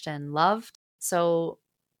nourished and loved. So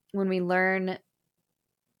when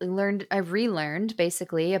I've relearned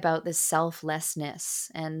basically about this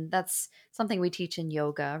selflessness, and that's something we teach in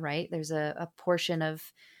yoga, right? There's a portion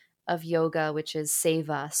of of yoga, which is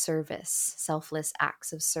seva, service, selfless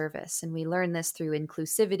acts of service. And we learn this through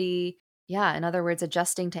inclusivity. Yeah, in other words,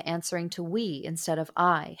 adjusting to answering to we instead of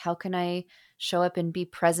I. How can I show up and be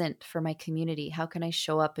present for my community? How can I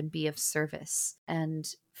show up and be of service? And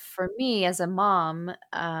for me as a mom,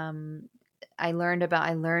 I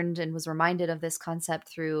learned and was reminded of this concept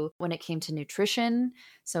through when it came to nutrition.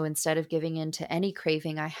 So instead of giving in to any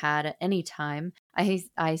craving I had at any time,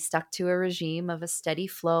 I stuck to a regime of a steady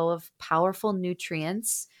flow of powerful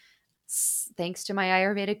nutrients, thanks to my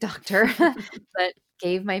Ayurvedic doctor, that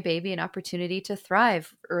gave my baby an opportunity to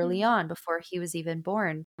thrive early on before he was even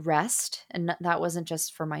born. Rest, and that wasn't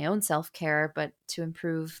just for my own self-care, but to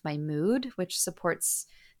improve my mood, which supports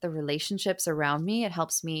the relationships around me. It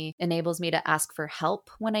enables me to ask for help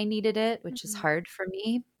when I needed it, which is hard for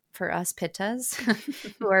me, for us pittas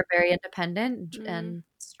who are very independent and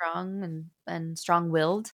strong and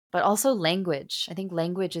strong-willed. But also language. I think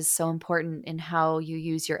language is so important in how you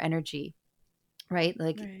use your energy, right?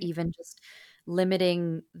 Like even just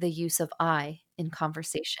limiting the use of I in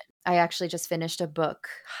conversation. I actually just finished a book,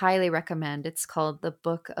 highly recommend. It's called The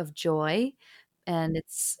Book of Joy. And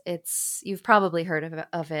it's you've probably heard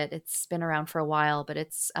of it. It's been around for a while, but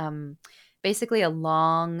it's basically a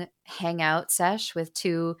long hangout sesh with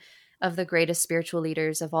two of the greatest spiritual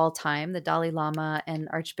leaders of all time, the Dalai Lama and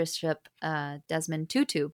Archbishop Desmond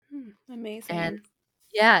Tutu. Amazing. And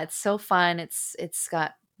yeah, it's so fun. It's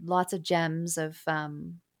got lots of gems of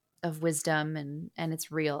wisdom, and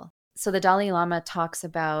it's real. So the Dalai Lama talks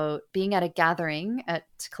about being at a gathering at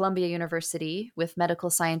Columbia University with medical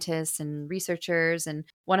scientists and researchers, and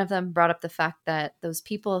one of them brought up the fact that those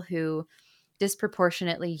people who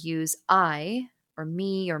disproportionately use I or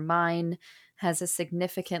me or mine has a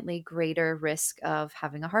significantly greater risk of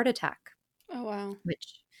having a heart attack. Oh, wow.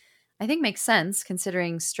 Which I think makes sense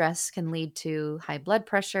considering stress can lead to high blood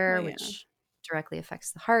pressure, Well, yeah. which directly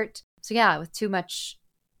affects the heart. So, yeah, with too much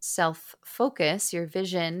self focus, your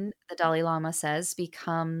vision, the Dalai Lama says,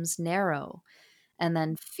 becomes narrow. And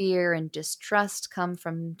then fear and distrust come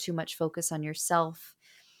from too much focus on yourself.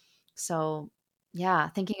 So, yeah,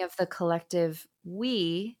 thinking of the collective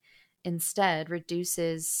we instead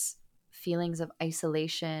reduces feelings of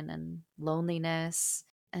isolation and loneliness,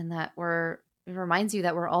 and it reminds you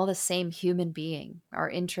that we're all the same human being. Our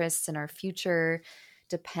interests and our future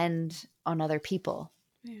depend on other people.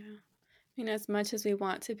 Yeah. I mean, as much as we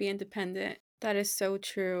want to be independent, that is so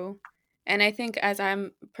true. And I think as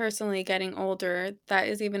I'm personally getting older, that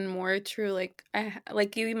is even more true. Like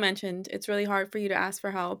you mentioned, it's really hard for you to ask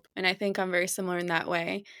for help, and I think I'm very similar in that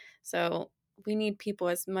way. So we need people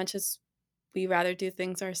as much as we rather do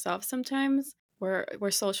things ourselves. Sometimes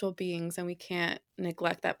we're social beings, and we can't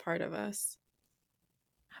neglect that part of us.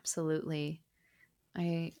 Absolutely.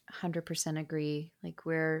 I 100% agree. Like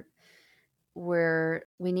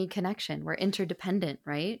we need connection. We're interdependent,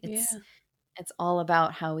 right? Yeah. It's all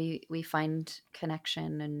about how we find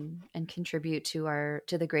connection and contribute to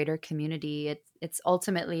the greater community. It's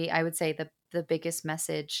ultimately, I would say, the biggest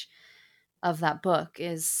message of that book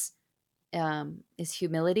is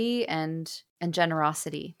humility and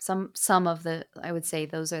generosity. Some of the, I would say,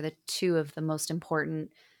 those are the two of the most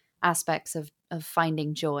important aspects of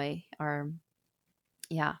finding joy are,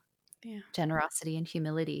 yeah, generosity and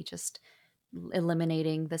humility, just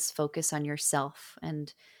eliminating this focus on yourself.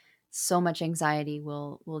 And so much anxiety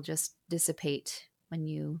will just dissipate when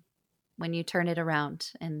you turn it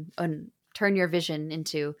around and turn your vision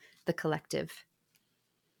into the collective.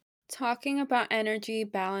 Talking about energy,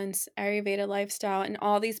 balance, Ayurveda lifestyle, and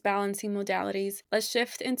all these balancing modalities, let's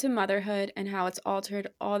shift into motherhood and how it's altered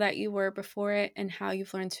all that you were before it and how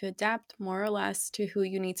you've learned to adapt more or less to who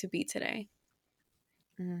you need to be today.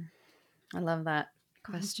 I love that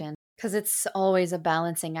question because it's always a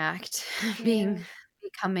balancing act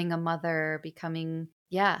becoming a mother, becoming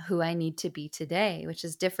who I need to be today, which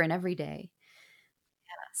is different every day.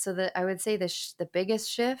 So I would say the biggest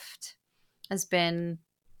shift has been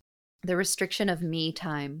the restriction of me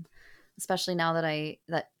time, especially now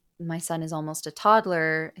that my son is almost a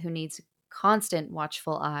toddler who needs constant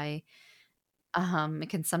watchful eye. It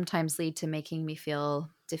can sometimes lead to making me feel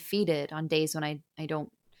defeated on days when I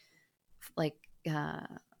don't like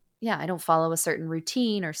I don't follow a certain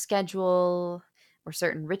routine or schedule or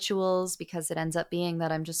certain rituals, because it ends up being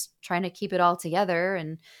that I'm just trying to keep it all together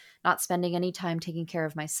and not spending any time taking care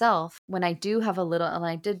of myself. When I do have a little, and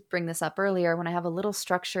I did bring this up earlier, when I have a little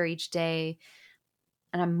structure each day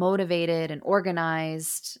and I'm motivated and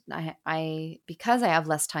organized, I because I have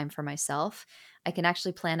less time for myself, I can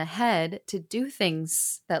actually plan ahead to do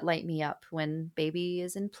things that light me up when baby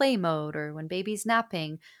is in play mode or when baby's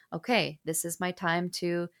napping. Okay, this is my time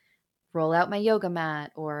to roll out my yoga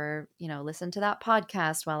mat, or, listen to that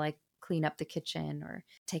podcast while I clean up the kitchen, or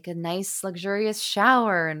take a nice luxurious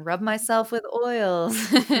shower and rub myself with oils.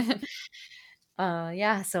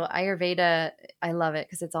 Yeah, so Ayurveda, I love it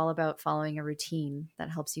because it's all about following a routine that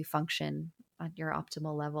helps you function at your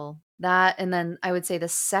optimal level. That, and then I would say the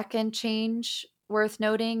second change worth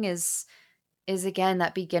noting is again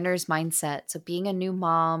that beginner's mindset. So being a new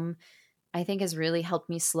mom, I think, has really helped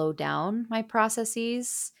me slow down my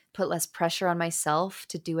processes, put less pressure on myself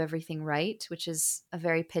to do everything right, which is a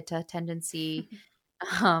very pitta tendency.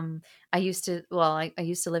 I used to, I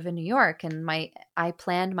used to live in New York, and I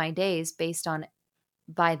planned my days based on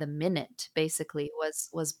by the minute, basically,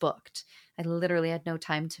 was booked. I literally had no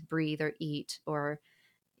time to breathe or eat or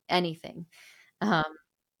anything. Um,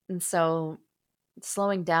 and so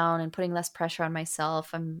slowing down and putting less pressure on myself,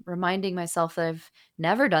 I'm reminding myself that I've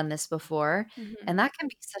never done this before. Mhm. And that can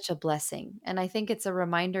be such a blessing. And I think it's a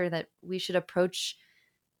reminder that we should approach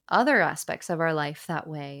other aspects of our life that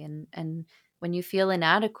way. And when you feel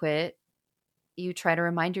inadequate, you try to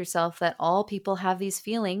remind yourself that all people have these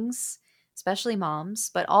feelings, especially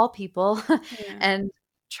moms, but all people, Yeah. and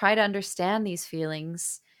try to understand these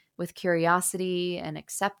feelings with curiosity and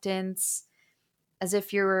acceptance, as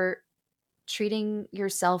if you're treating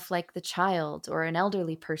yourself like the child or an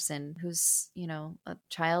elderly person who's, a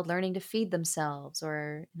child learning to feed themselves,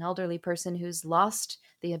 or an elderly person who's lost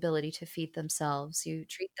the ability to feed themselves. You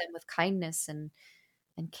treat them with kindness and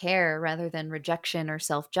care rather than rejection or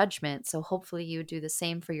self-judgment. So hopefully you do the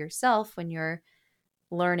same for yourself when you're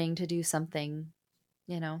learning to do something,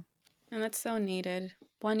 you know. And that's so needed.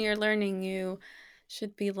 When you're learning, you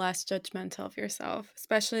should be less judgmental of yourself,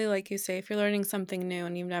 especially like you say, if you're learning something new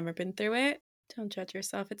and you've never been through it, don't judge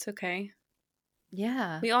yourself. It's okay.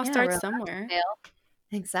 Yeah. We all Yeah, start we're allowed to somewhere. fail.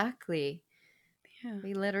 Exactly. Yeah.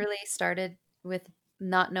 We literally started with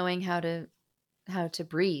not knowing how to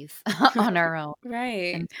breathe on our own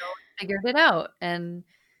Right. until we figured it out, and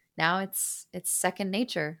now it's second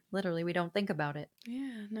nature. Literally, we don't think about it.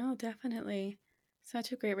 Yeah, no, definitely.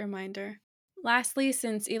 Such a great reminder. Lastly,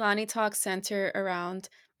 since Ilani Talks center around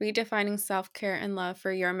redefining self care and love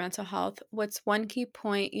for your mental health, what's one key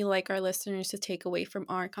point you like our listeners to take away from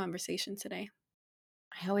our conversation today?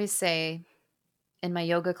 I always say in my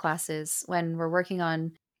yoga classes, when we're working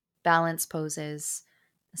on balance poses,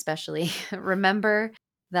 especially, remember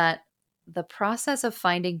that the process of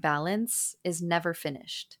finding balance is never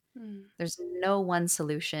finished. Mm. There's no one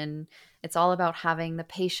solution. It's all about having the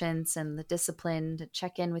patience and the discipline to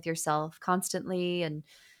check in with yourself constantly and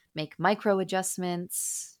make micro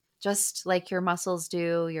adjustments, just like your muscles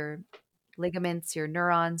do, your ligaments, your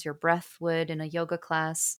neurons, your breath would in a yoga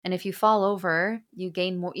class. And if you fall over, you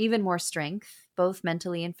gain even more strength, both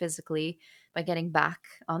mentally and physically, by getting back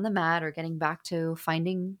on the mat or getting back to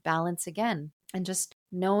finding balance again. And just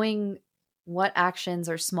knowing what actions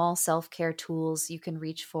or small self-care tools you can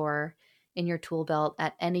reach for in your tool belt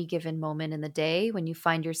at any given moment in the day when you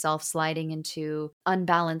find yourself sliding into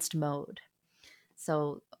unbalanced mode.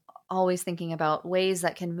 So always thinking about ways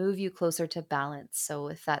that can move you closer to balance. So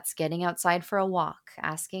if that's getting outside for a walk,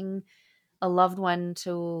 asking a loved one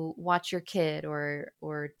to watch your kid, or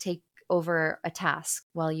take over a task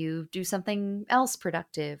while you do something else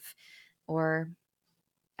productive, or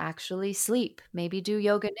actually sleep, maybe do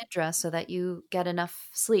yoga nidra so that you get enough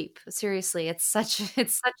sleep. Seriously, it's such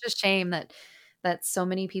it's such a shame that so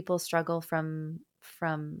many people struggle from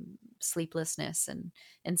sleeplessness and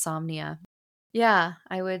insomnia. Yeah,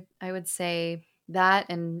 I would say that,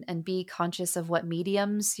 and be conscious of what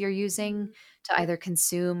mediums you're using Mhm. to either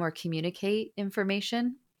consume or communicate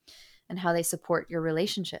information, and how they support your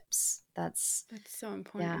relationships. That's so Yeah,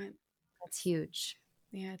 important. that's huge.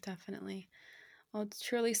 Yeah, definitely. Well, it's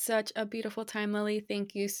truly such a beautiful time, Lily.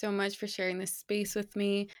 Thank you so much for sharing this space with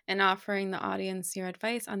me and offering the audience your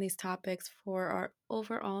advice on these topics for our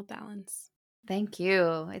overall balance. Thank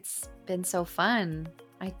you. It's been so fun.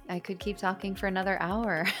 I could keep talking for another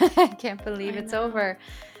hour. I can't believe I it's know. over.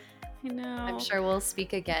 I I'm know. sure we'll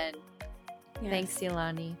speak again. Thanks, Yes.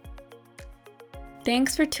 Ilani.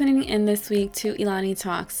 Thanks for tuning in this week to Ilani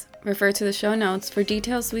Talks. Refer to the show notes for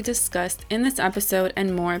details we discussed in this episode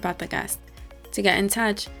and more about the guest. To get in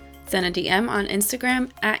touch, send a DM on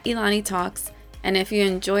Instagram at Ilani Talks. And if you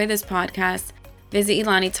enjoy this podcast, visit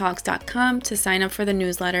ilanitalks.com to sign up for the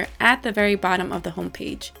newsletter at the very bottom of the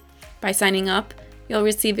homepage. By signing up, you'll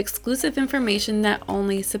receive exclusive information that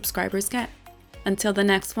only subscribers get. Until the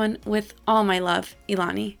next one, with all my love,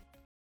 Ilani.